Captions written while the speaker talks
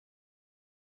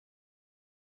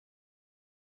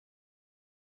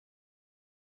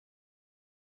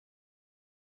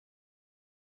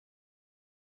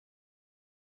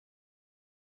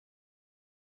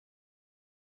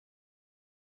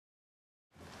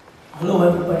Hello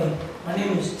everybody, my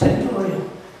name is Ted Dorio.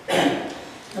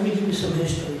 Let me give you some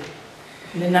history.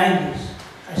 In the 90s,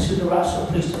 I sued the Rochester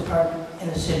Police Department in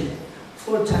the city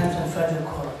 4 times in federal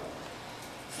court.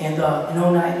 And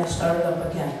in 09, it started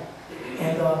up again.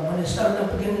 And when it started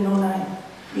up again in 09,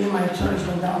 me and my attorneys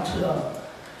went down to the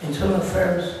Internal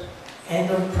Affairs, and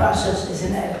the process is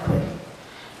inadequate.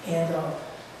 And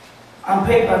on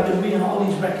paper, I've been reading all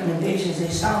these recommendations, they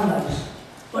sound nice.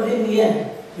 But in the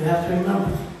end, you have to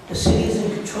remember, the city is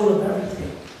in control of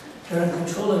everything. They're in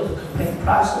control of the complaint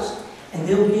process, and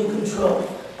they'll be in control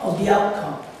of the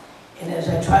outcome. And as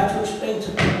I try to explain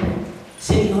to people,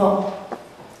 City Hall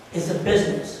is a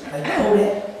business, like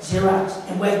Kodak, Xerox,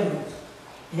 and Wegmans.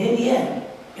 And in the end,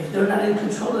 if they're not in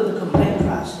control of the complaint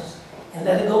process, and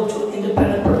let it go to an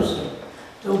independent person,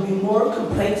 there will be more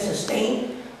complaints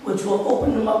sustained, which will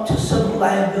open them up to civil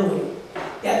liability.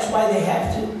 That's why they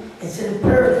have to. It's an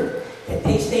imperative that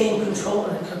they stay in control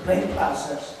of the complaint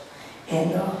process. And,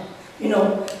 you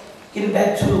know, getting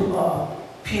back to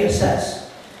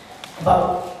PSS,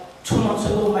 about 2 months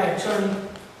ago, my attorney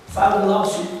filed a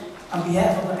lawsuit on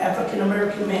behalf of an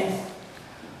African-American man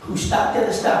who stopped at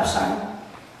a stop sign.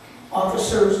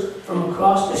 Officers from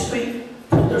across the street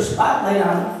put their spotlight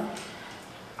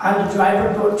on the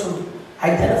driver door to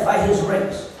identify his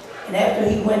race. And after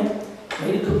he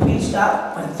made a complete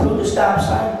stop, went through the stop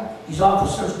sign, these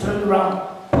officers turned around,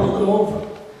 pulled him over.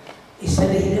 They said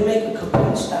that he didn't make a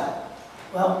complete stop.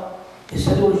 Well, they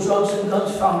said there was drugs and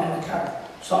guns found in the car.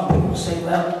 Some people say,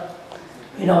 well,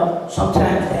 you know,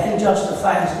 sometimes the end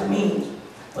justifies the means.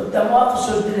 But them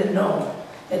officers didn't know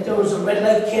that there was a red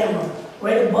light camera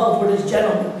right above where this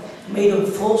gentleman made a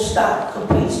full stop,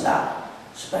 complete stop.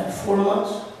 Spent 4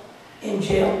 months in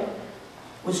jail.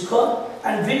 Was caught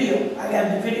on video. I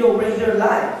have the video right here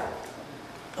live.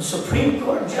 A Supreme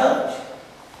Court judge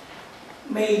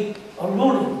made a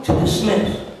ruling to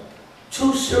dismiss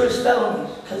 2 serious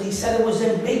felonies because he said it was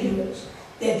ambiguous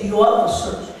that the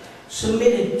officers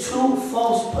submitted 2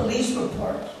 false police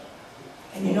reports.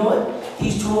 And you know what?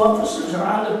 These 2 officers are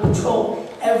on the patrol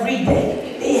every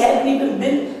day. They haven't even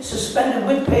been suspended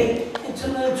with pay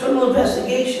until an internal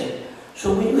investigation.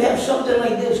 So when you have something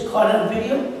like this caught on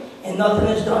video and nothing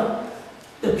is done,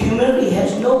 the community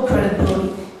has no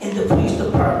credibility in the police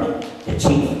department, the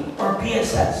chief, or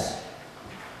PSS.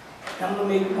 And I'm going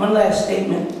to make one last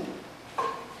statement.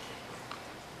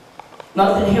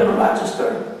 Nothing here in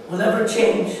Rochester will ever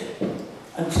change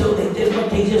until they did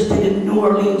what they just did in New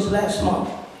Orleans last month,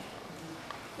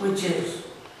 which is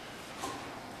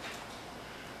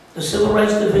the Civil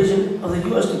Rights Division of the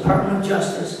U.S. Department of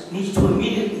Justice needs to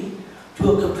immediately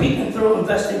do a complete and thorough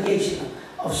investigation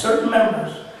of certain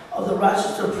members of the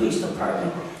Rochester Police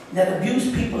Department that abuse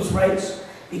people's rights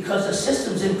because the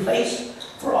systems in place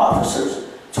for officers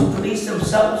to police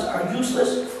themselves are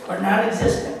useless or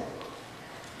non-existent.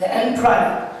 The end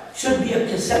product should be a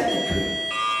consent decree,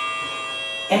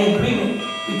 an agreement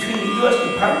between the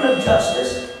U.S. Department of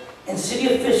Justice and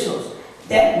city officials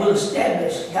that will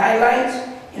establish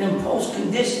guidelines and impose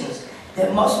conditions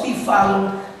that must be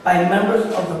followed by members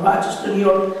of the Rochester, New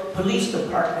York Police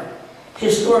Department.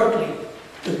 Historically,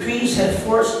 decrees have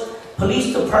forced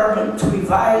police department to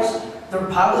revise their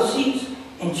policies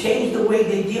and change the way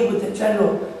they deal with the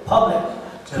general public.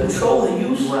 Control the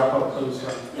use. Wrap up, please,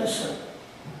 sir. Yes, sir.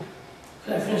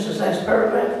 Can I finish this last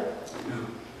paragraph? No.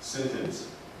 Sentence.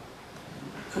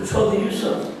 Control the use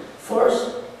of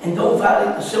force and don't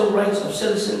violate the civil rights of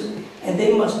citizens, and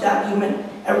they must document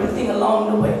everything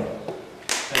along the way.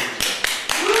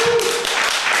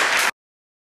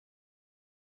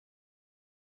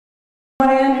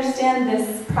 I understand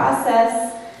this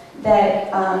process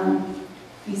that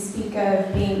you speak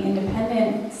of being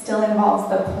independent still involves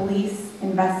the police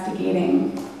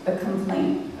investigating the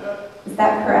complaint. Is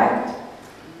that correct?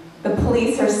 The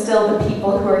police are still the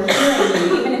people who are hearing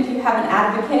you, even if you have an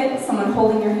advocate, someone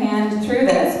holding your hand through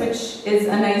this, which is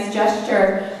a nice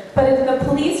gesture. But if the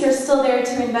police are still there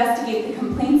to investigate the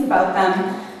complaints about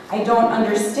them, I don't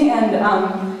understand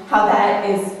how that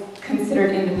is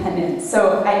considered independent.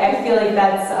 So I feel like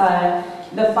that's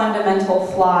the fundamental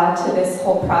flaw to this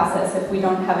whole process. If we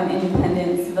don't have an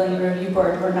independent civilian review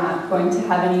board, we're not going to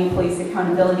have any police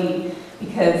accountability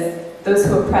because those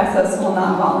who oppress us will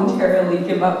not voluntarily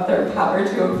give up their power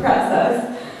to oppress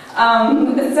us.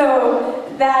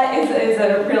 So that is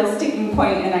a real sticking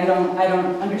point, and I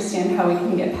don't understand how we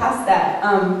can get past that.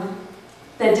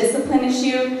 The discipline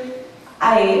issue,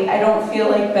 I don't feel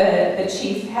like the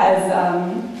chief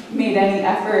has made any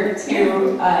effort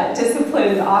to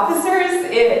discipline officers.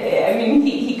 I mean,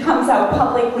 he comes out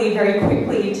publicly very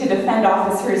quickly to defend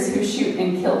officers who shoot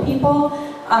and kill people.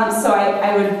 So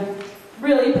I would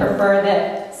really prefer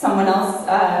that someone else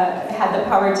had the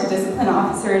power to discipline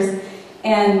officers.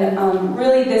 And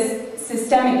really this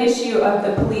systemic issue of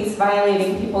the police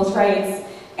violating people's rights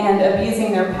and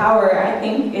abusing their power, I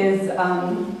think, is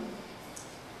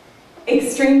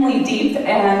extremely deep,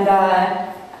 and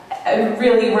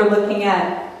really we're looking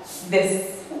at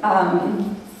this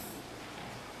kind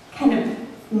of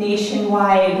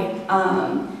nationwide,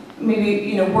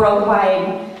 maybe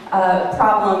worldwide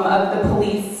problem of the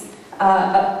police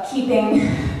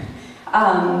keeping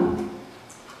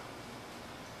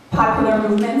popular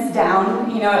movements down.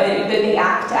 They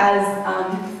act as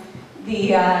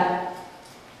the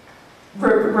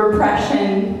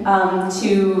repression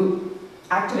to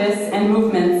activists and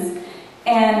movements.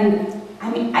 And I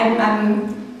mean,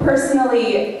 I'm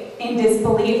personally in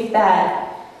disbelief that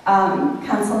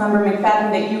Councilmember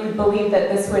McFadden, that you would believe that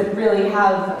this would really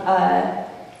have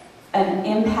an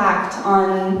impact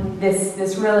on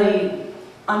this really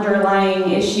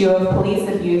underlying issue of police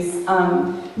abuse,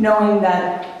 knowing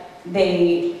that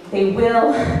they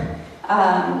will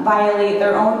violate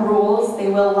their own rules, they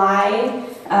will lie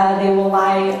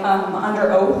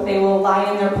under oath, they will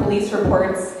lie in their police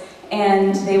reports,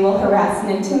 and they will harass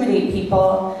and intimidate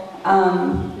people.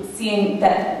 Seeing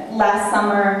that last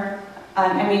summer,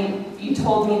 I mean, you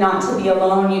told me not to be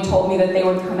alone, you told me that they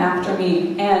would come after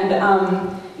me, and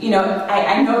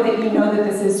I know that you know that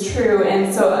this is true,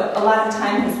 and so a lot of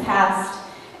time has passed.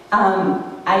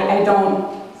 I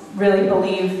don't really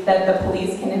believe that the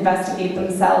police can investigate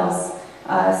themselves.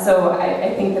 So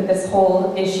I think that this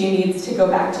whole issue needs to go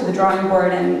back to the drawing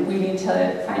board, and we need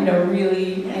to find a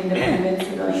really independent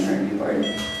civilian review board.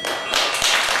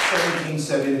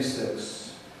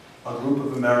 1776, a group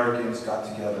of Americans got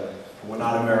together, who were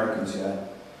not Americans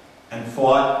yet, and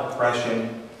fought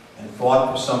oppression, and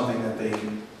fought for something that they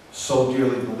so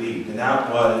dearly believed, and that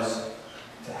was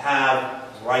to have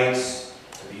rights,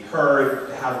 to be heard,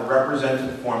 to have a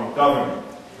representative form of government.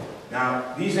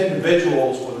 Now, these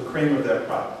individuals were the cream of their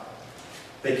crop.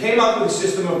 They came up with a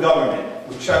system of government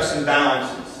with checks and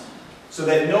balances, so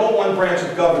that no one branch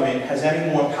of government has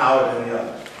any more power than the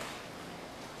other.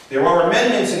 There are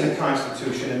amendments in the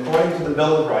Constitution, according to the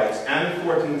Bill of Rights and the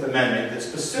 14th Amendment, that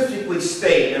specifically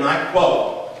state, and I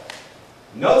quote,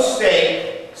 "No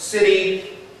state,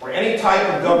 city, or any type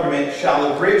of government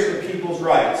shall abridge the people's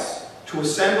rights to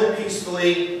assemble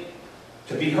peacefully,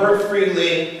 to be heard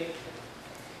freely,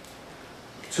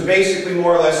 to basically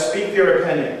more or less speak their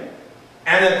opinion,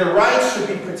 and that the rights should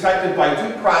be protected by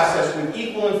due process with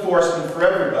equal enforcement for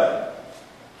everybody."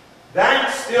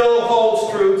 That still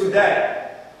holds true today.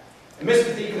 And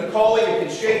Mr. DiNicola, you can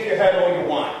shake your head all you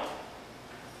want,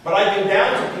 but I've been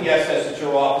down to PSS at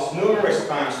your office numerous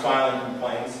times filing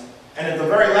complaints, and at the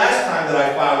very last time that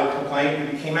I filed a complaint,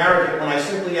 you became arrogant when I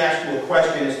simply asked you a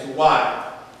question as to why.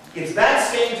 It's that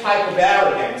same type of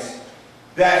arrogance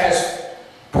that has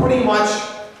pretty much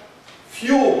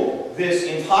fueled this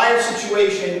entire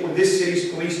situation with this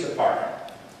city's police department.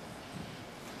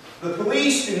 The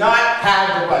police do not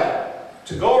have the right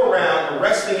to go around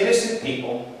arresting innocent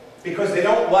people because they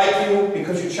don't like you,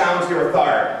 because you challenge their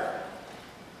authority.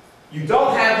 You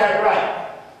don't have that right.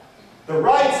 The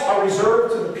rights are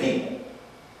reserved to the people.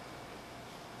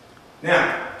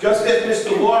 Now, just as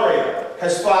Mr. Laurier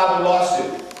has filed a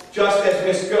lawsuit, just as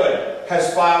Ms. Good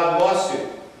has filed a lawsuit,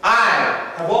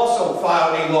 I have also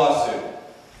filed a lawsuit,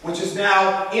 which is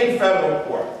now in federal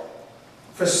court,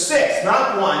 for 6,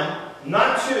 not 1,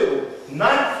 not 2,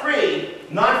 not 3,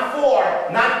 not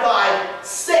 4, not 5,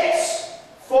 6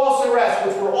 false arrests,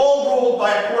 which were all ruled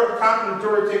by a court of competent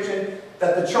jurisdiction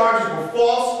that the charges were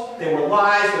false, they were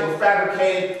lies, they were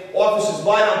fabricated, officers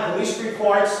lied on police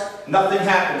reports, nothing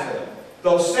happened to them.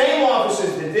 Those same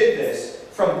officers that did this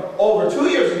from over 2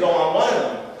 years ago on one of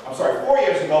them, 4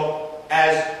 years ago,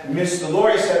 as Mr.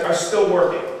 Laurier said, are still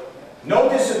working. No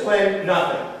discipline,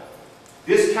 nothing.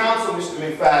 This council, Mr.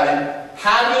 McFadden,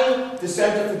 having the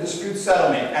Center for Dispute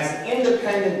Settlement as an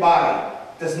independent body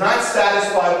does not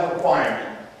satisfy the requirement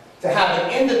to have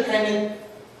an independent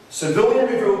civilian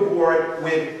review board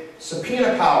with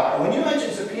subpoena power. And when you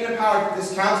mention subpoena power that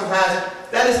this council has,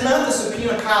 that is not the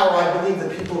subpoena power I believe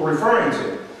that people are referring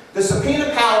to. The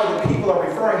subpoena power that people are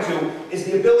referring to is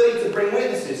the ability to bring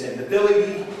witnesses in, the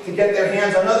ability to get their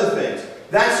hands on other things.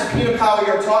 That subpoena power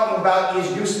you're talking about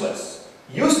is useless.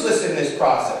 Useless in this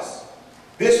process.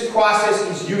 This process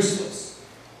is useless.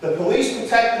 The police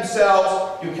protect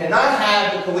themselves. You cannot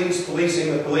have the police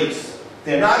policing the police.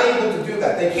 They're not able to do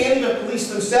that. They can't even police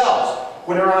themselves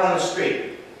when they're out on the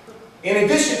street. In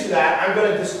addition to that, I'm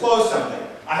going to disclose something.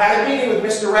 I had a meeting with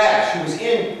Mr. Rash, who was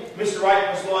in Mr.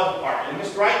 Eichmann's law department. And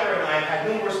Mr. Eichmann and I have had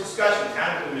numerous discussions,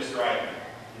 haven't we, Mr. Eichmann?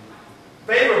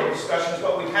 Favorable discussions,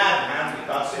 but we've had, haven't we,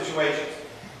 about situations.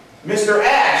 Mr.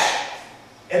 Ash,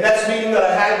 at that meeting that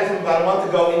I had with him about a month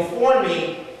ago, informed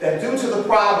me that due to the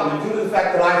problem and due to the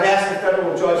fact that I've asked the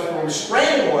federal judge for a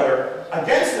restraining order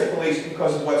against the police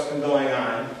because of what's been going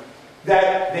on,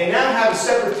 that they now have a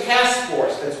separate task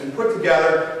force that's been put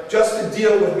together just to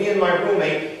deal with me and my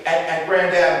roommate at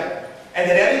Grand Avenue. And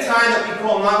that any time that we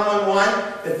call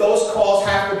 911, that those calls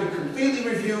have to be completely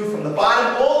reviewed from the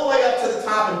bottom all the way up to the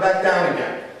top and back down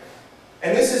again.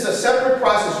 And this is a separate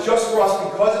process just for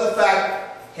us because of the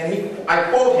fact, and I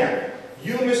quote him,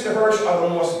 "You, Mr. Hirsch, are the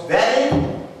most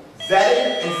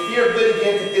vetted and feared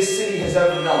litigant that this city has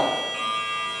ever known.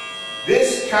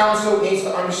 This council needs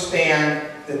to understand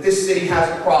that this city has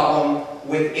a problem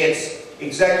with its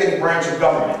executive branch of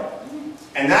government.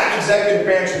 And that executive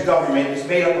branch of government is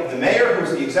made up of the mayor, who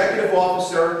is the executive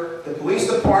officer, the police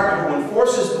department, who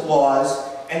enforces the laws,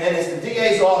 and then it's the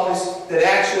DA's office that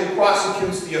actually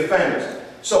prosecutes the offenders.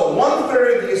 So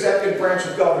 1/3 of the executive branch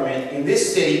of government in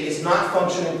this city is not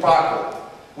functioning properly.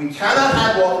 We cannot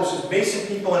have officers basing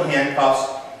people in handcuffs,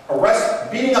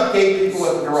 beating up gay people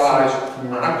at the garage. I'm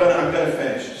gonna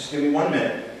finish. Just give me 1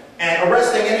 minute. And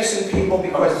arresting innocent people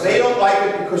because they don't like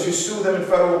it because you sue them in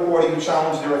federal court and you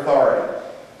challenge their authority.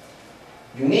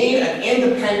 You need an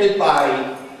independent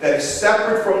body that is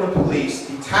separate from the police,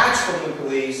 detached from the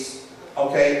police,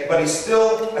 okay, but is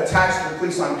still attached to the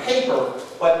police on paper,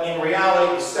 but in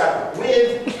reality is separate,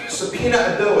 with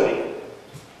subpoena ability.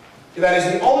 That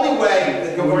is the only way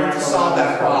that you're going to solve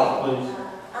that problem.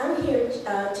 I'm here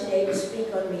today to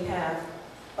speak on behalf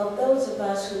of those of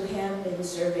us who have been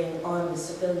serving on the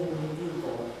Civilian Review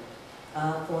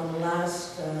Board for the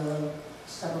last,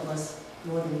 some of us,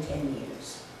 more than 10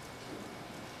 years.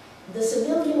 The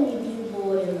Civilian Review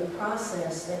Board and the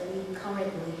process that we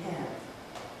currently have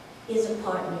is a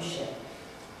partnership.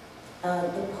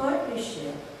 The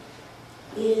partnership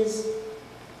is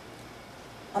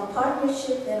a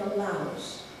partnership that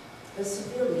allows the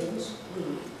civilians,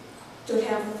 to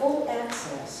have full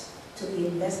access to the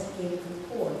investigative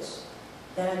reports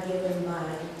that are given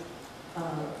by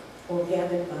or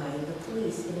gathered by the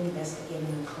police in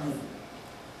investigating a claim.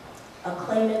 A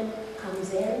claimant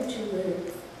comes in to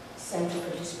the Center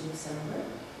for Dispute Settlement.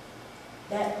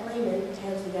 That claimant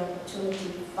has the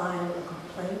opportunity to file a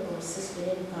complaint or assisted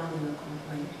in filing a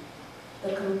complaint.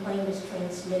 The complaint is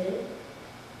transmitted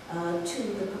to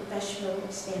the Professional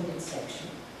Standards section.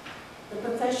 The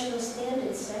Professional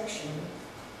Standards section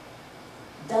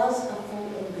does a full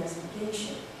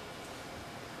investigation.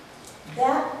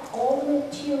 All the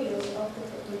materials of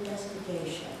the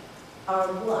investigation are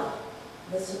what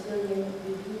the Civilian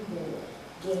Review Board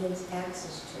gains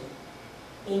access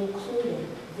to, including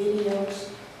videos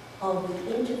of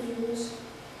the interviews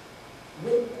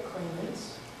with the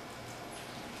claimants,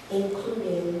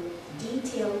 including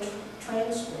detailed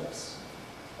transcripts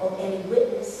of any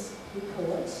witness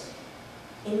reports,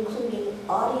 including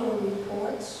audio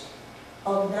reports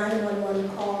of 911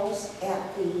 calls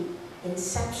at the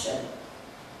inception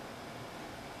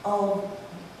of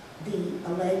the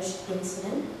alleged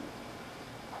incident.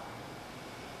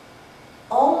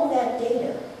 All of that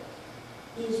data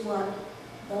is what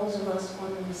those of us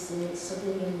on the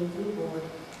Civilian Review Board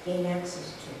gain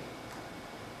access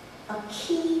to. A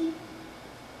key,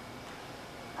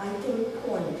 I think,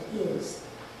 point is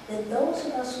that those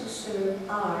of us who serve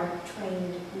are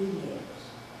trained mediators.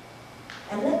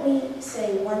 And let me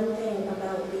say one thing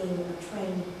about being a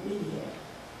trained mediator.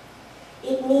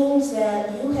 It means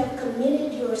that you have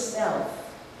committed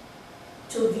yourself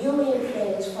to viewing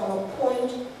things from a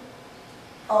point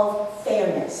of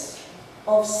fairness,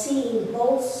 of seeing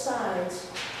both sides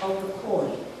of the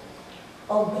coin,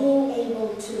 of being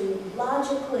able to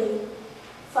logically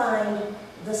find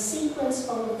the sequence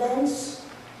of events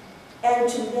and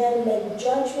to then make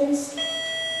judgments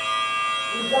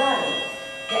regarding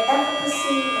the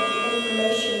efficacy of the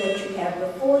information that you have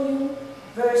before you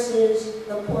versus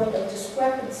the point of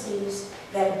discrepancies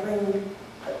that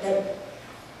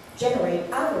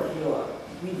generate out of your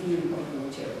review of the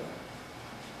material.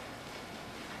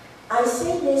 I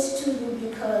say this to you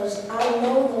because I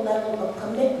know the level of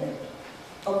commitment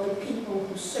of the people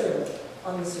who serve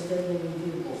on the Civilian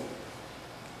Review Board.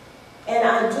 And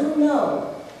I do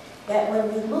know that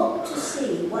when we look to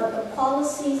see what the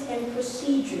policies and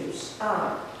procedures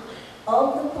are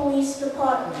of the police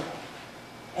department,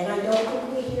 and I don't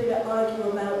think we're here to argue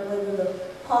about whether the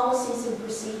policies and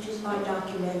procedures are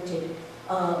documented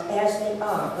as they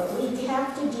are, but we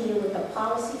have to deal with the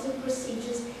policies and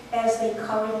procedures as they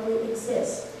currently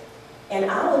exist. And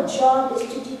our job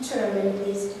is to determine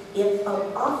is if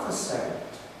an officer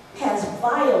has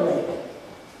violated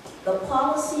the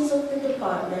policies of the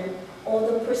department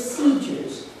or the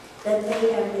procedures that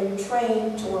they have been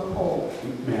trained to uphold.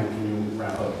 Ma'am, can you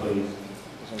wrap up, please?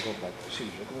 It doesn't go by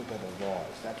procedure, it goes by the laws.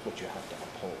 That's what you have to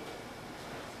uphold.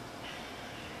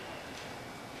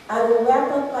 I will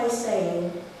wrap up by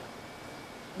saying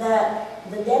that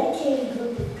the dedicated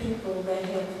group of people that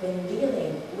have been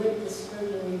dealing with the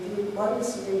civilian review, on the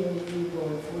civilian review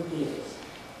board for years,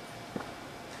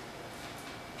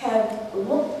 have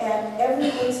looked at every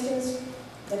instance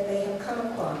that they have come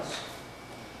across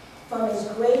from as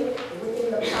great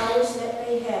within the powers that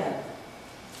they have,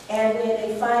 and where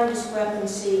they find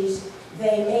discrepancies,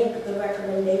 they make the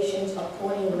recommendations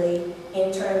accordingly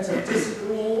in terms of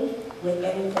disagreeing with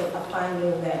anything, a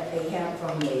finding that they have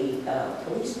from the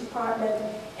police department,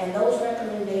 and those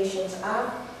recommendations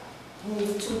are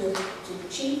moved to the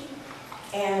chief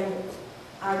and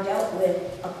are dealt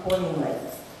with accordingly.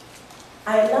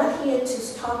 I am not here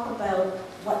to talk about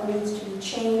what needs to be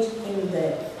changed in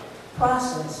the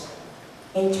process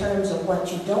in terms of what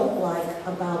you don't like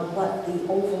about what the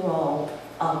overall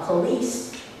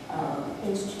police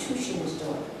institution is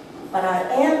doing. But I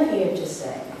am here to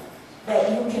say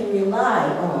that you can rely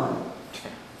on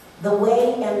the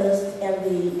way and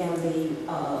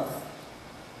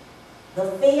the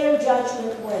fair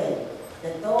judgment way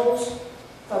that those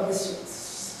from the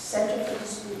Center for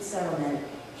Dispute Settlement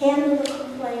handle the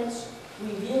complaints,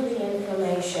 review the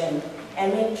information,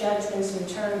 and make judgments in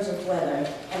terms of whether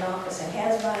an officer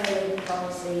has violated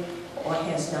policy or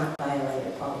has not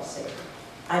violated policy.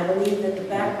 I believe that the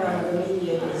background of the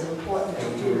mediator is important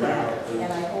to do that,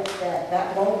 and I hope that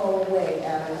that won't go away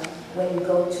when you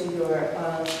go to your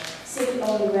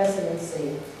city-only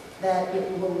residency, that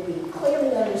it will be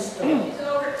clearly understood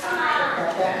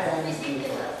that background is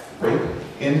needed.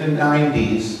 In the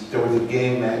 90s, there was a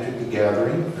game, Magic the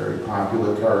Gathering, very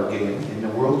popular card game, and the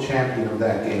world champion of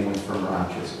that game was from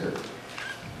Rochester.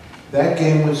 That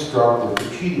game was struck with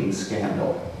a cheating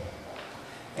scandal.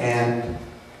 And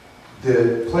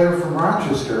the player from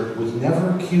Rochester was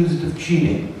never accused of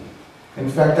cheating. In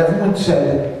fact, everyone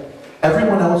said,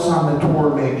 everyone else on the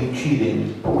tour may be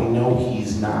cheating, but we know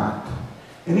he's not.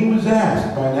 And he was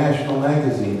asked by a national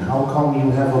magazine, how come you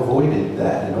have avoided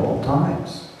that at all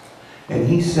times? And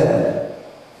he said,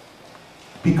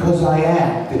 because I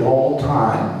act at all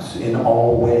times, in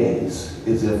all ways,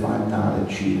 as if I'm not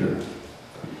a cheater.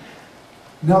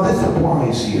 Now this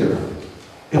applies here.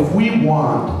 If we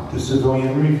want the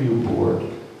Civilian Review Board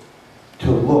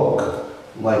to look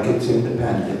like it's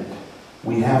independent,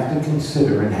 we have to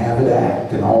consider and have it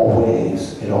act in all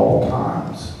ways, at all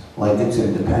times, like it's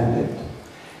independent.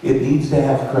 It needs to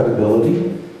have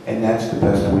credibility, and that's the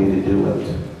best way to do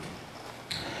it.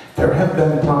 There have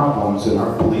been problems in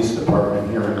our police department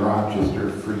here in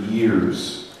Rochester for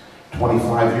years.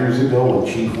 25 years ago, a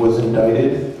chief was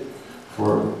indicted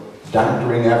for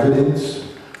doctoring evidence.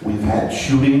 We've had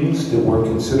shootings that were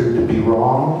considered to be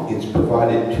wrong. It's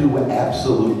provided two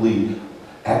absolutely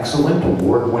excellent,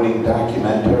 award-winning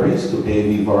documentaries, the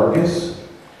Davy Vargas,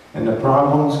 and the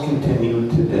problems continue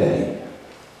today.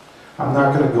 I'm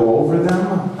not going to go over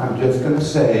them. I'm just going to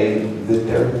say that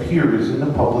there appears in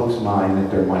the public's mind that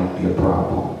there might be a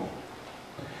problem.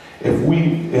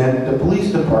 And the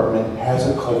police department has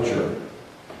a culture,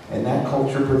 and that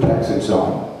culture protects its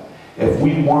own. If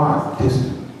we want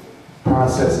this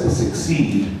process to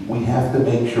succeed, we have to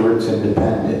make sure it's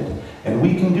independent. And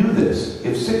we can do this.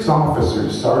 If 6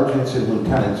 officers, sergeants, and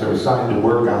lieutenants are assigned to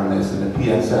work on this in the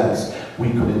PSS,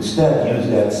 we could instead use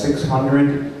that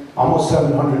almost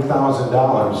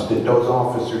 $700,000 that those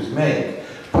officers make,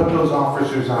 put those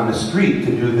officers on the street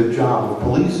to do the job of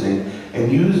policing,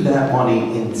 and use that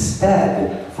money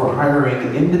instead for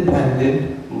hiring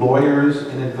independent lawyers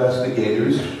and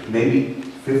investigators, maybe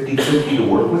 50-50 to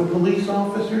work with police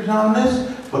officers on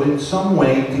this, but in some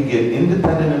way to get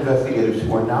independent investigators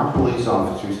who are not police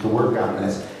officers to work on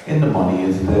this, and the money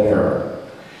is there.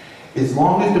 As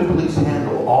long as the police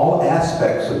handle all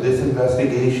aspects of this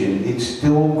investigation, it's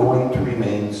still going to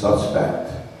remain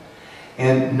suspect.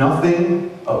 And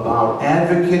nothing about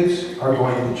advocates are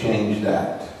going to change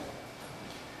that.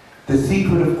 The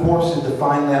secret, of course, is to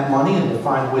find that money and to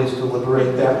find ways to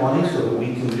liberate that money so that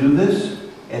we can do this.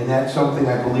 And that's something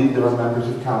I believe there are members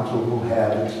of council who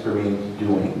have experience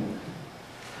doing.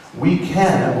 We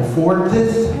can afford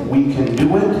this, we can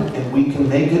do it, and we can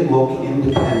make it look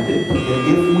independent. And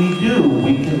if we do,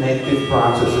 we can make this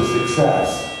process a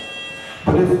success.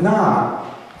 But if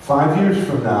not, 5 years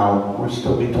from now, we'll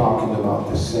still be talking about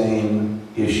the same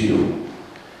issue.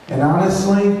 And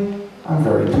honestly, I'm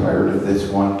very tired of this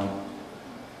one.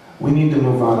 We need to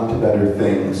move on to better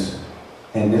things,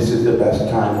 and this is the best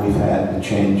time we've had to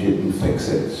change it and fix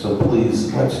it. So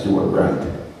please, let's do it right.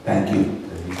 Thank you.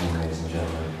 Good evening, ladies and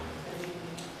gentlemen.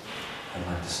 I'd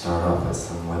like to start off with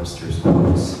some Webster's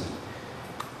quotes.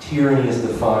 Tyranny is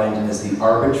defined as the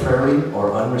arbitrary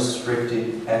or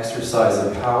unrestricted exercise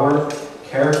of power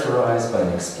characterized by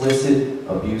an explicit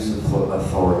abuse of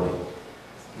authority.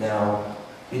 Now,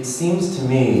 it seems to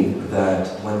me that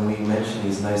when we mention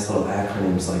these nice little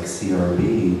acronyms like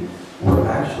CRB, we're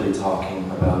actually talking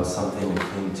about something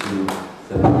akin to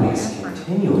the police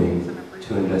continuing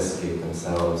to investigate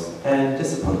themselves and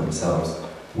discipline themselves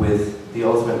with the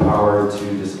ultimate power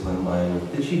to discipline lying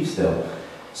with the chief still.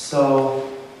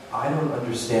 So I don't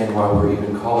understand why we're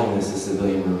even calling this a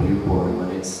civilian review board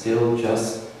when it's still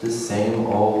just the same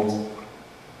old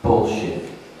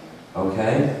bullshit,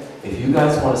 okay? If you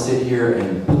guys want to sit here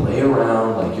and play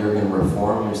around like you're going to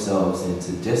reform yourselves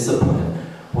into discipline,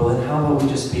 well then how about we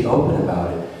just be open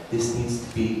about it? This needs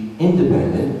to be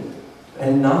independent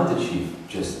and not the chief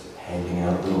just handing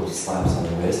out little slaps on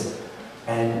the wrist.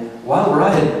 And while we're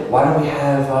at it, why don't we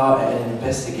have an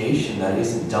investigation that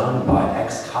isn't done by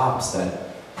ex-cops that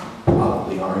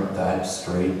probably aren't that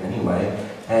straight anyway.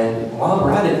 And while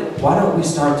we're at it, why don't we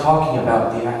start talking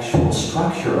about the actual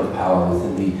structure of power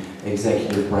within the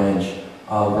executive branch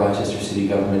of Rochester City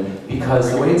government?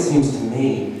 Because the way it seems to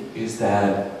me is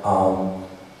that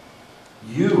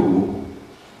you,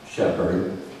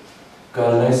 Shepard,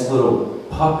 got a nice little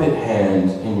puppet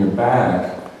hand in your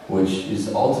back, which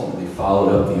is ultimately followed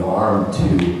up the arm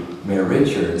to Mayor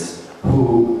Richards,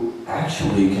 who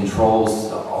actually controls,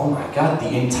 oh my God, the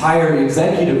entire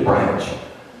executive branch.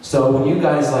 So when you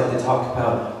guys like to talk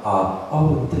about,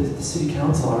 oh, the city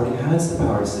council already has the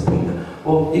power to subpoena,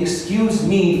 well, excuse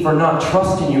me for not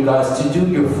trusting you guys to do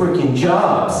your freaking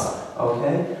jobs,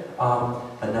 okay?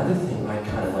 Another thing I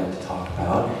kind of like to talk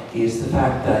about is the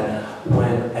fact that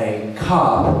when a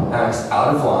cop acts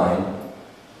out of line,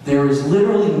 there is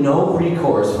literally no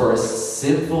recourse for a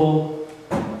civil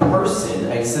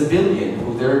person, a civilian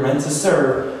who they're meant to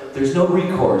serve. There's no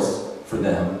recourse for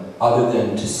them other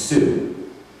than to sue.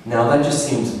 Now that just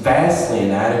seems vastly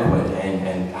inadequate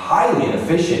and highly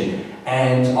inefficient,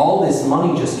 and all this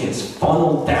money just gets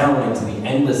funneled down into the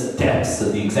endless depths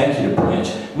of the executive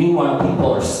branch. Meanwhile,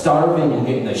 people are starving and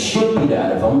getting the shit beat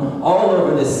out of them all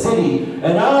over the city,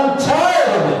 and I'm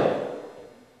tired of it!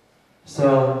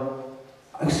 So,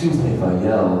 excuse me if I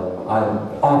yell,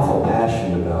 I'm awful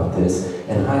passionate about this,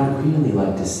 and I'd really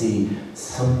like to see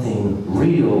something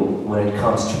real when it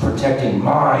comes to protecting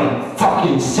my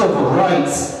fucking civil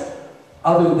rights,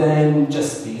 other than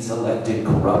just these elected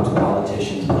corrupt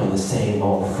politicians playing the same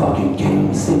old fucking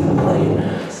games they've been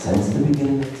playing since the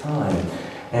beginning of time.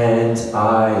 And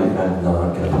I am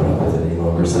not going to put up with it any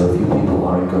longer, so if you people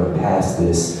aren't going to pass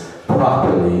this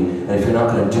properly, and if you're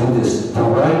not going to do this the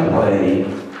right way,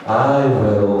 I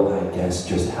will, I guess,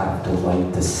 just have to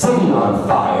light the city on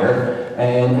fire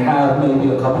and have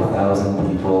maybe a couple thousand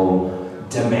people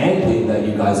demanding that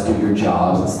you guys do your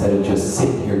jobs instead of just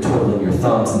sitting here twiddling your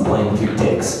thumbs and playing with your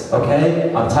dicks,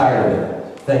 okay? I'm tired of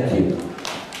it. Thank you.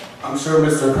 I'm sure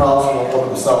Mr. Carlson will hold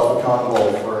himself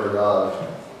accountable for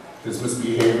his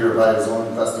misbehavior by his own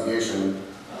investigation.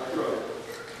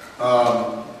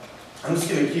 I'm just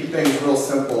going to keep things real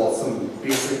simple, some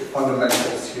basic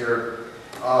fundamentals here.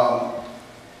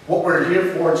 What we're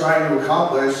here for, trying to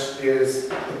accomplish, is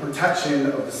the protection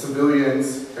of the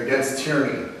civilians against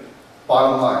tyranny.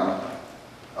 Bottom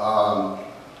line.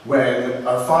 When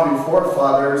our founding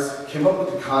forefathers came up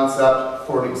with the concept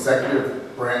for an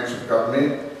executive branch of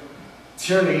government,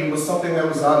 tyranny was something that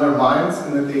was on their minds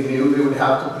and that they knew they would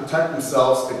have to protect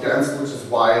themselves against, which is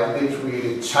why they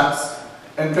created checks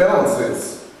and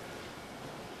balances.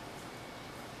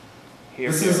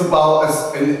 This is about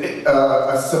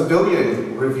a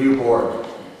civilian review board,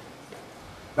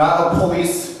 not a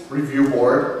police review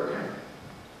board.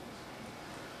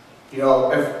 You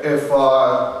know, if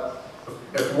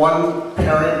one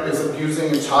parent is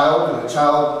abusing a child and the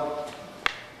child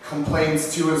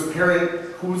complains to his parent,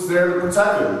 who's there to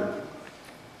protect him?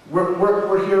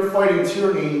 We're here fighting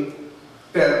tyranny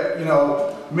that, you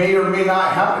know, may or may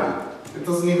not happen. It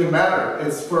doesn't even matter.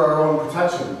 It's for our own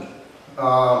protection.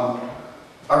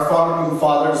 Our founding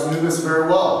fathers knew this very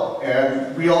well,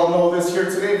 and we all know this here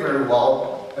today very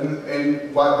well, and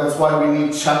that's why we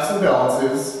need checks and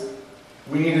balances.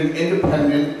 We need an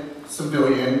independent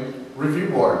civilian review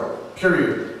board,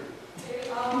 period. Okay,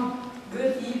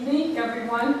 good evening,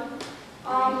 everyone.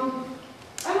 I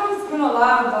know there's been a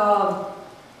lot of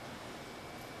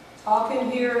talking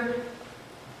here,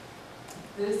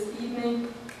 this evening,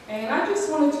 and I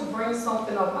just wanted to bring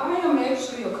something up. I am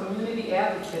actually a community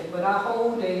advocate, but I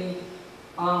hold a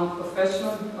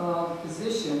professional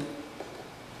position.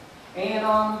 And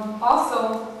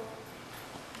also,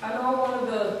 I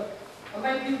know I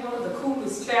might be one of the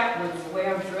coolest chaplains the way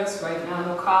I'm dressed right now,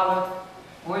 no collar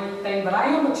or anything, but I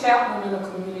am a chaplain in the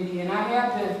community, and I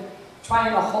have been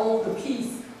trying to hold the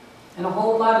peace in a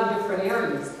whole lot of different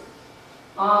areas.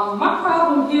 My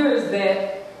problem here is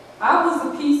that I was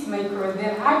a peacemaker and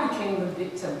then I became the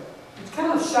victim. It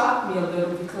kind of shocked me a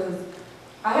little because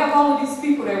I have all of these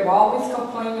people that were always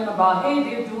complaining about, hey,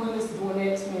 they're doing this, doing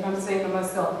that to me, and I'm saying to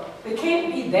myself, they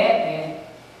can't be that bad.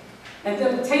 And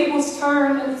then the tables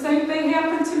turned and the same thing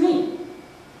happened to me.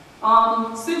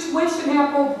 Situation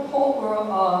happened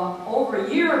over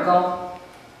a year ago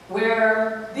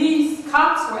where these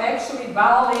cops were actually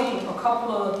violating a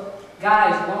couple of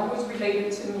guys. One was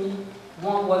related to me,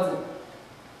 one wasn't.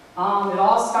 It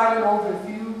all started over, if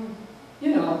you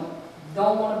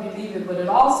don't want to believe it, but it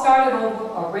all started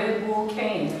over a Red Bull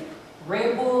can.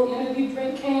 Red Bull energy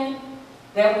drink can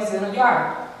that was in a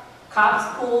yard.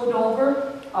 Cops pulled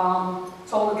over,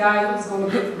 told the guy he was going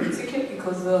to get the ticket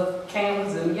because the can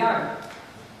was in the yard.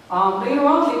 Later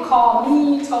on, they called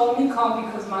me, told me come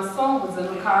because my son was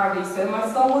in the car. They said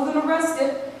my son wasn't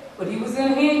arrested, but he was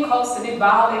in handcuffs and they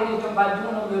violated him by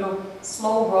doing a little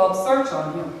slow rub search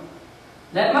on him.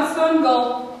 Let my son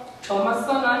go, told my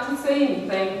son not to say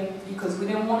anything because we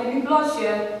didn't want any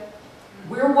bloodshed.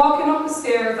 We're walking up the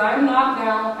stairs, I'm knocked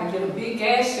down, I get a big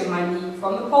gash in my knee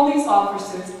from the police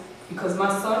officers because my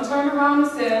son turned around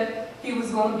and said he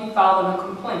was going to be filing a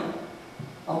complaint.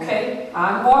 Okay,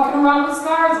 I'm walking around with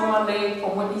scars on my leg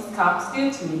from what these cops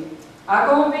did to me. I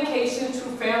go on vacation to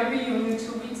a family reunion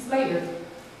 2 weeks later.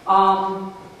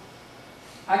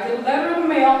 I get a letter in the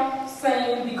mail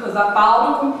saying because I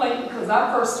filed a complaint, because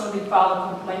I personally filed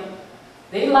a complaint,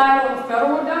 they lied on a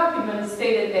federal document and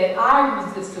stated that I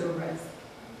resisted arrest.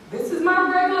 This is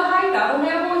my regular height, I don't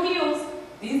have on heels.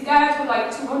 These guys were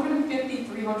like 250,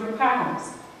 300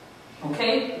 pounds.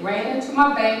 Okay, ran into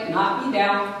my bank, knocked me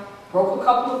down, broke a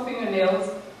couple of fingernails,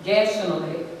 gashed in the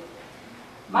leg.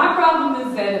 My problem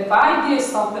is that if I did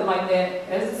something like that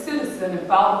as a citizen and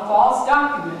filed a false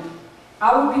document,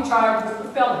 I would be charged with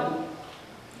a felony.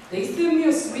 They sent me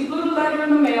a sweet little letter in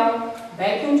the mail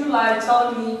back in July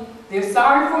telling me they're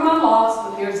sorry for my loss,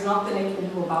 but there's nothing they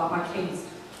can do about my case.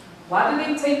 Why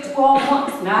did they take 12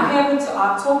 months? Now I have until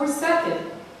October 2nd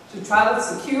to try to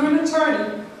secure an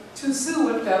attorney to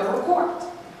sue in federal court,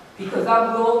 because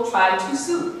I will try to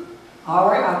sue. All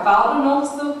right, I filed a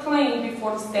notice of claim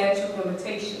before the statute of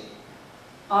limitation.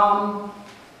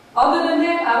 Other than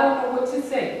that, I don't know what to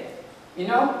say. You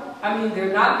know, I mean,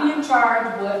 they're not being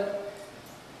charged, but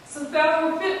it's a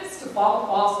federal offense to file a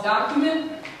false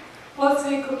document. Plus,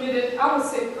 they committed, I would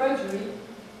say, perjury,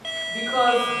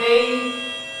 because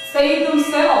they saved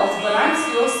themselves, but I'm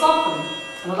still suffering.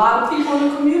 And a lot of people in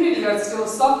the community are still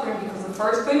suffering because the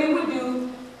first thing they would do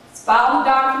is file a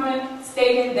document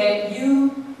stating that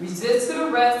you resisted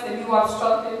arrest and you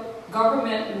obstructed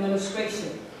government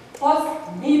administration.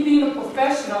 Plus, me being a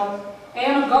professional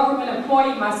and a government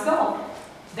employee myself,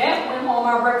 that went on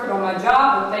my record on my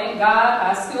job, and thank God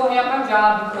I still have my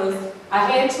job because I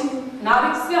had to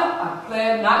not accept, I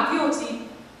pled not guilty,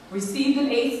 received an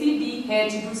ACD, had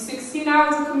to do 16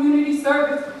 hours of community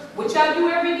service, which I do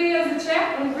every day as a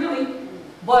chaplain, really,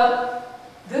 but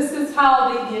this is how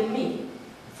they did me.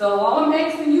 So all I'm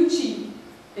asking you, Chief,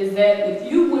 is that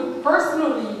if you would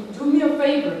personally do me a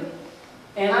favor,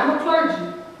 and I'm a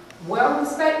clergy, well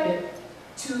respected,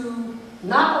 to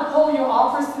not uphold your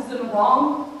offices in the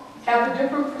wrong, have a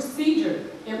different procedure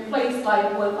in place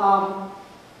like what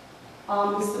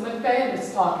Mr. McFadden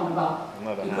is talking about,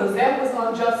 because that was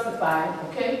unjustified,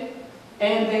 okay?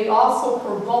 And they also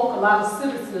provoke a lot of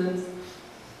citizens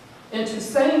into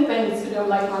saying things to them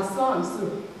like my son,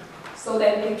 so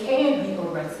that they can be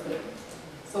arrested.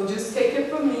 So just take it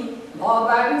from me,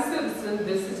 law-abiding citizen,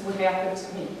 this is what happened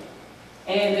to me.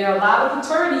 And there are a lot of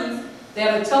attorneys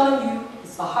that are telling you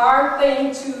it's a hard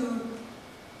thing to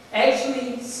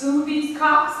actually sue these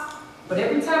cops, but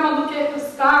every time I look at the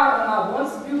scar on my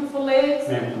once beautiful legs,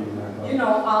 you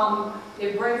know,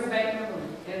 it brings back memory.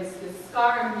 And it's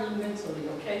scarring me mentally,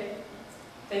 okay?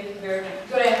 Thank you very much.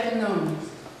 Good afternoon.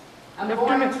 I'm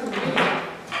going to read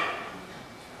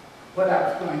what I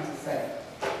was going to say.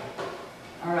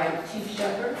 All right, Chief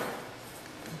Shepherd.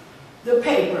 The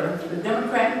paper, the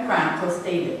Democratic Chronicle,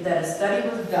 stated that a study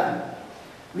was done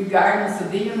regarding the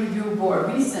Civilian Review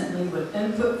Board recently with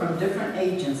input from different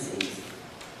agencies.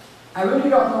 I really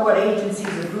don't know what agencies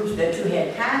or groups that you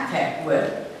had contact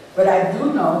with, But I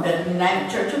do know that the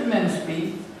United Church of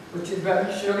Ministry, which is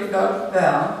Reverend Shirley Douglas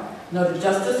Bell, the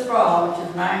Justice for All, which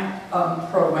is my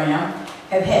program,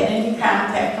 have had any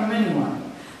contact from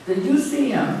anyone. The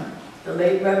UCM, the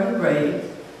late Reverend Gray,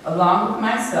 along with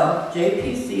myself,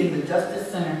 JPC, and the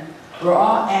Justice Center, were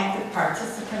all active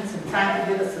participants in trying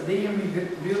to get a civilian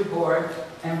review board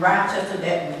in Rochester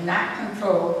that was not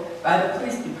controlled by the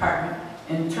police department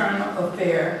internal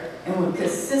affair and would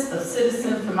consist of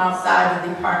citizens from outside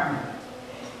the department.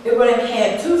 It would have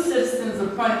had 2 citizens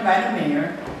appointed by the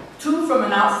mayor, 2 from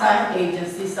an outside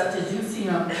agency such as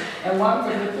UCM, and 1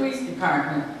 from the police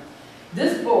department.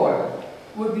 This board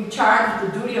would be charged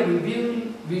with the duty of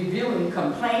reviewing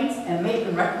complaints and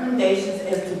making recommendations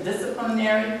as to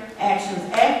disciplinary actions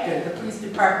after the police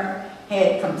department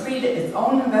had completed its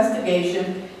own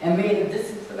investigation and made a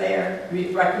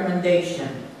disciplinary recommendation.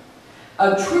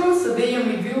 A true civilian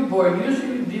review board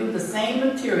usually reviewed the same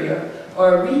material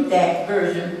or a redact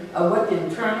version of what the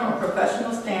internal or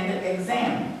professional standard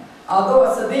examined.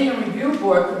 Although a civilian review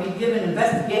board could be given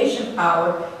investigation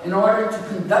power in order to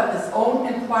conduct its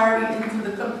own inquiry into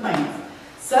the complaints,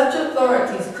 such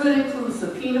authorities could include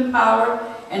subpoena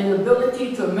power and the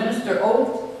ability to administer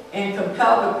oaths and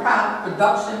compel the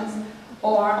productions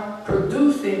or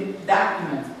producing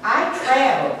documents. I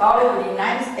traveled all over the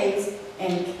United States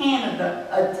and Canada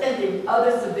attending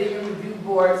other civilian review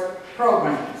boards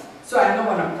programs, so I know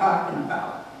what I'm talking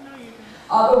about.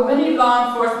 Although many law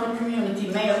enforcement community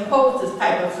may oppose this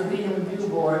type of civilian review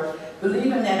board,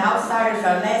 believing that outsiders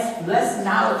are less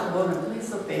knowledgeable in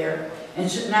police affairs and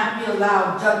should not be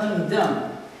allowed judging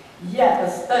them. Yet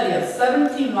a study of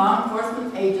 17 law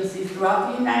enforcement agencies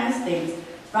throughout the United States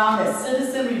found that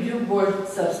citizen review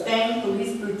boards sustain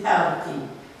police brutality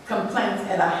complaints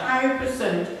at a higher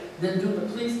percentage than do the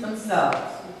police themselves.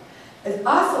 It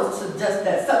also suggests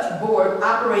that such boards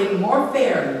operate more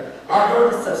fairly, although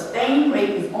the sustained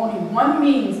rate is only one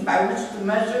means by which to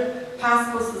measure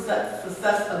possible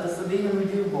success of the civilian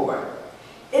review board.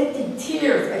 It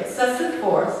deters excessive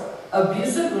force,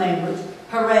 abusive language,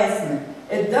 harassment.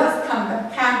 It does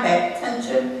combat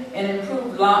tension and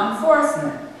improve law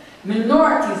enforcement.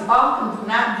 Minorities often do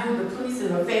not view the police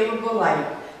in a favorable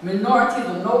light. Minorities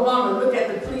will no longer look at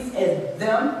the police as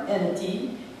them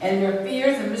entity, and their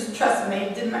fears and mistrust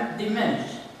may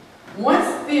diminish.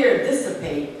 Once fear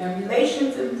dissipates and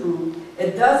relations improve,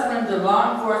 it does render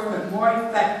law enforcement more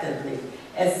effectively,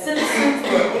 as citizens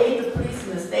will aid the police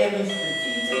in establishing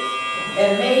strategic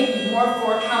and may be more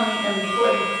forthcoming in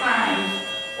reporting crimes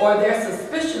or their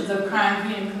suspicions of crime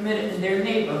being committed in their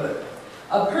neighborhood.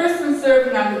 A person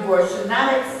serving on the board should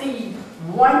not exceed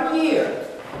 1 year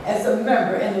as a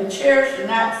member, and the chair should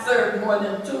not serve more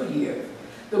than 2 years.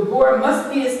 The board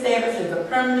must be established as a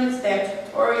permanent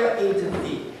statutory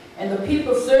agency, and the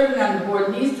people serving on the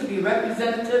board needs to be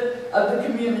representative of the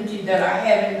community that are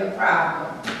having the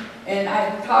problem. And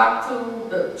I talked to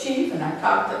the chief, and I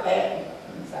talked to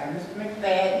Mr.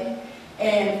 McFadden,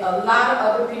 and a lot of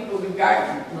other people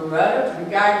regarding Loretta,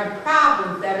 regarding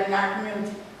problems that are in our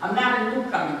community. I'm not a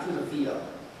newcomer to the field.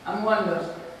 I'm one of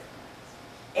the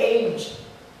aged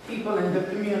people in the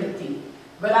community.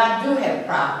 But I do have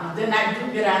problems. Then I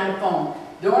do get on the phone.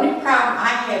 The only problem I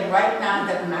have right now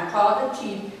is that when I call the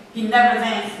chief, he never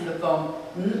answers the phone.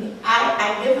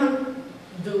 I give him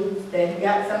dues that he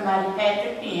got somebody at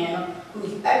the piano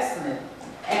who's excellent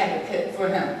advocate for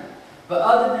him. But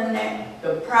other than that,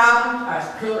 the problems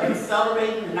are still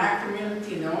accelerating in our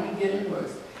community and they're only getting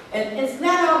worse. And it's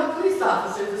not all the police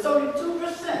officers, it's only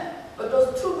 2%. But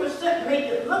those 2% make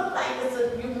it look like it's a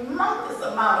humongous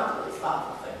amount of police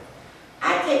officers.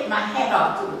 I take my hat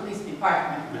off to the police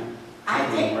department.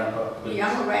 I'm going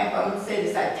to wrap up and say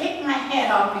this. I take my hat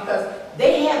off because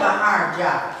they have a hard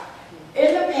job.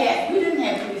 In the past, we didn't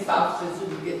have police officers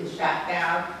who were getting shot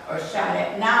down or shot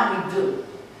at. Now we do.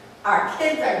 Our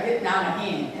kids are getting out of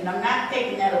hand, and I'm not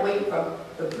taking that away from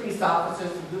the police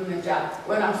officers who are doing their job.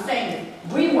 What I'm saying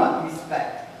is we want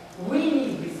respect. We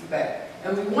need respect,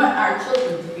 and we want our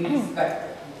children to be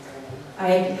respected. I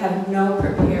have no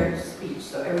prepared speech,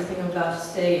 so everything I'm about to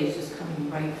say is just coming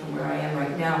right from where I am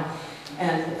right now.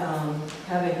 And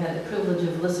having had the privilege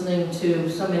of listening to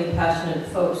so many passionate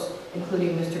folks,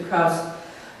 including Mr. Krause,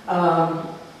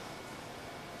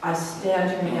 I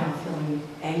stand here now feeling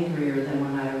angrier than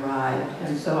when I arrived.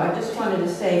 And so I just wanted to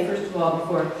say, first of all,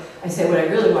 before I say what I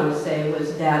really want to say,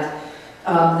 was that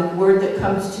the word that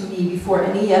comes to me before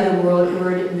any other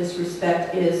word in this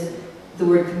respect is the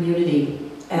word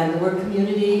community. And the word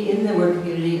community, in the word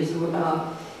community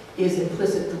is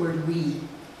implicit the word we.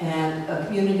 And a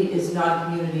community is not a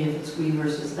community if it's we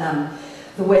versus them.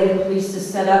 the way the police is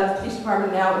set up. The police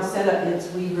department now is set up,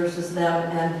 it's we versus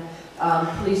them,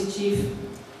 and police chief,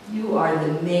 you are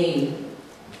the main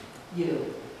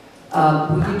you.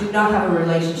 You do not have a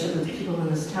relationship with the people in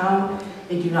this town.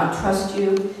 They do not trust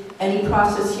you. Any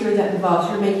process here that involves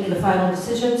you're making the final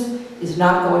decisions is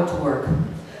not going to work.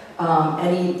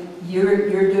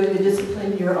 You're doing the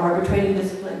discipline, you're arbitrating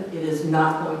discipline, it is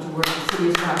not going to work. The city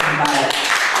is not going to buy it.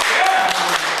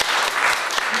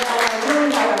 What I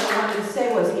really, however, wanted to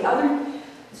say was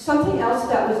something else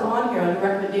that was on here on the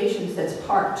recommendations that's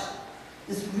parked.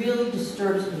 This really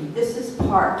disturbs me. This is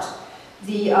parked.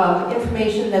 The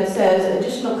information that says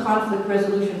additional conflict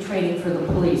resolution training for the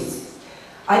police.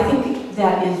 I think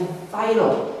that is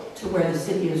vital to where the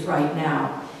city is right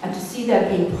now. And to see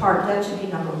that being parked, that should be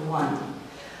number one.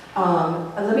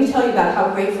 Let me tell you about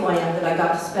how grateful I am that I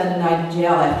got to spend a night in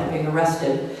jail after being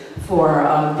arrested for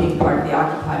being part of the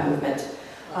Occupy movement.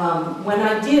 When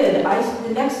I did,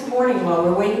 the next morning while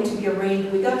we're waiting to be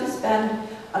arraigned, we got to spend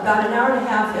about an hour and a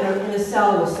half in a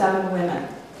cell with 7 women,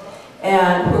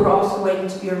 and who were also waiting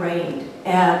to be arraigned.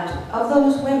 And of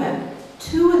those women,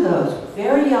 2 of those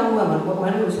very young women,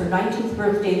 one who was her 19th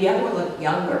birthday, the other one looked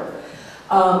younger,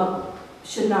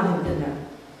 should not have been there.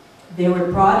 They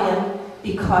were brought in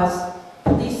because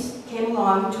police came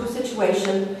along to a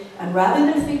situation, and rather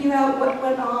than figure out what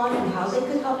went on and how they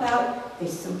could help out, they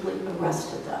simply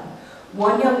arrested them.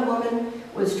 One young woman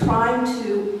was trying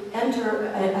to enter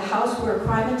a house where a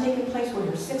crime had taken place, where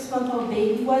her 6-month-old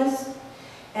baby was,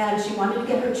 and she wanted to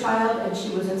get her child, and she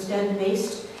was instead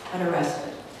maced and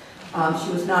arrested.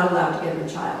 She was not allowed to get her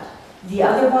child. The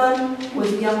other one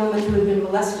was a young woman who had been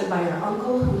molested by her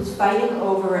uncle, who was fighting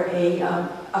over a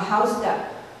house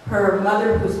that her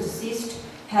mother, who was deceased,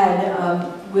 had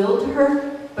willed to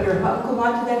her, but her uncle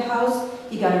wanted that house.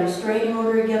 He got a restraining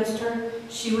order against her.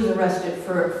 She was arrested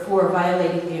for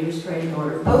violating the restraining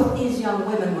order. Both these young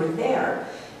women were there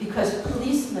because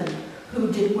policemen who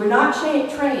were not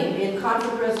trained in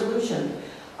conflict resolution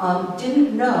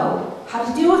didn't know how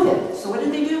to deal with it. So what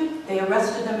did they do? They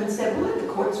arrested them and said, well, let the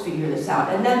courts figure this out.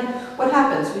 And then what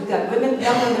happens? We've got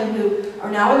young women who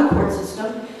are now in the court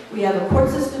system. We have a court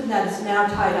system that is now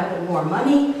tied up in more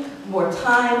money, more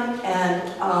time,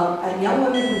 and young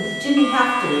women who didn't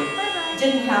have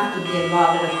to be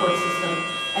involved in a court system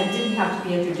and didn't have to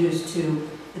be introduced to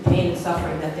the pain and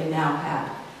suffering that they now had.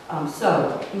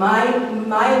 So my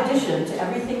addition to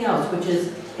everything else, which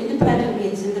is independent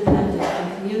means independent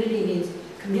and community means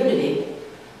community,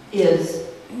 is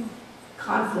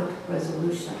conflict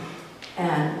resolution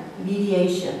and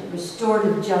mediation.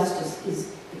 Restorative justice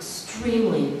is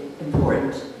extremely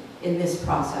important in this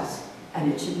process,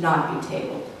 and it should not be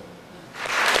tabled.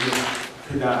 We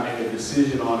could not make a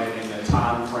decision on it in the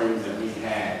time frame that we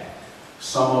had.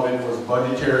 Some of it was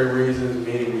budgetary reasons,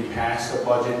 meaning we passed a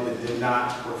budget that did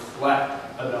not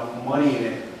reflect enough money in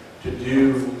it to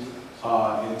do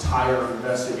an entire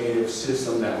investigative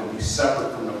system that would be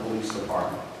separate from the police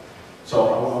department.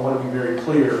 So I want to be very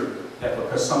clear that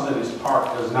because something is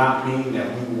parked does not mean that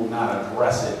we will not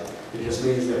address it. It just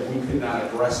means that we could not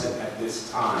address it at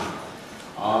this time.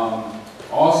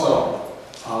 Also,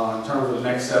 in terms of the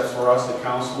next steps for us, the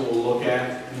council will look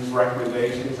at these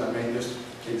recommendations. I made this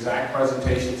exact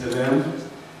presentation to them.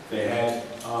 They had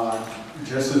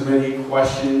just as many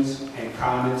questions and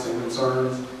comments and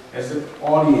concerns as the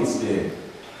audience did.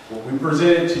 What we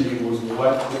presented to you was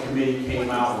what the committee came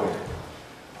out with.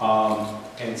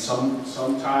 And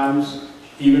sometimes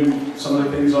even some of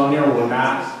the things on there were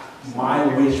not my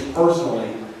wish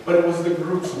personally, but it was the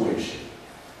group's wish.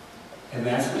 And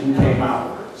that's what we came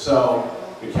out with. So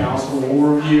the council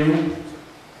will review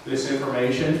this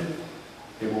information.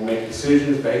 They will make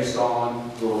decisions based on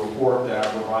the report that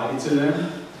I provided to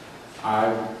them.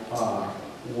 I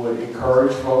would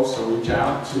encourage folks to reach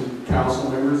out to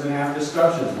council members and have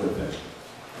discussions with them.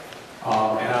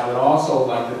 And I would also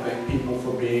like to thank people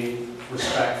for being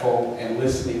respectful and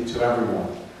listening to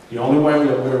everyone. The only way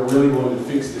that we're really going to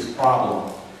fix this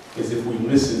problem is if we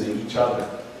listen to each other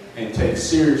and take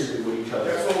seriously what each other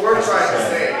has to say. That's what we're trying to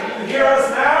say. You hear us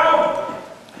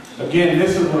now? Again,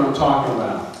 this is what I'm talking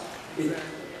about.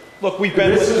 Look,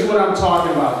 This is what I'm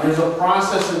talking about. There's a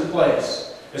process in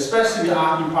place, especially the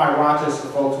Occupy Rochester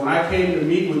folks. When I came to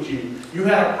meet with you, you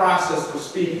had a process for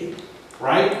speaking,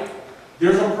 right?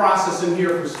 There's a process in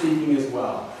here for speaking as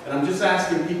well. And I'm just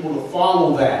asking people to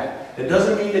follow that. It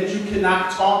doesn't mean that you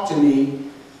cannot talk to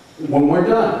me when we're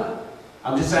done.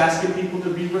 I'm just asking people to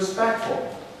be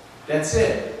respectful. That's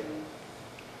it.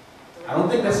 I don't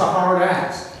think that's a hard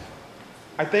ask.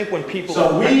 I think when people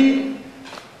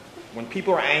when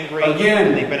people are angry,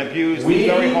 again, they've been abused, it's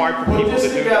very hard for people to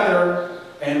do that. together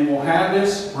and we'll have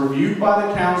this reviewed by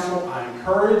the council. I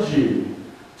encourage you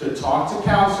to talk to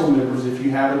council members if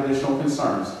you have additional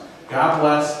concerns. God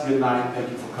bless. Good night. Thank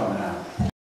you for coming out.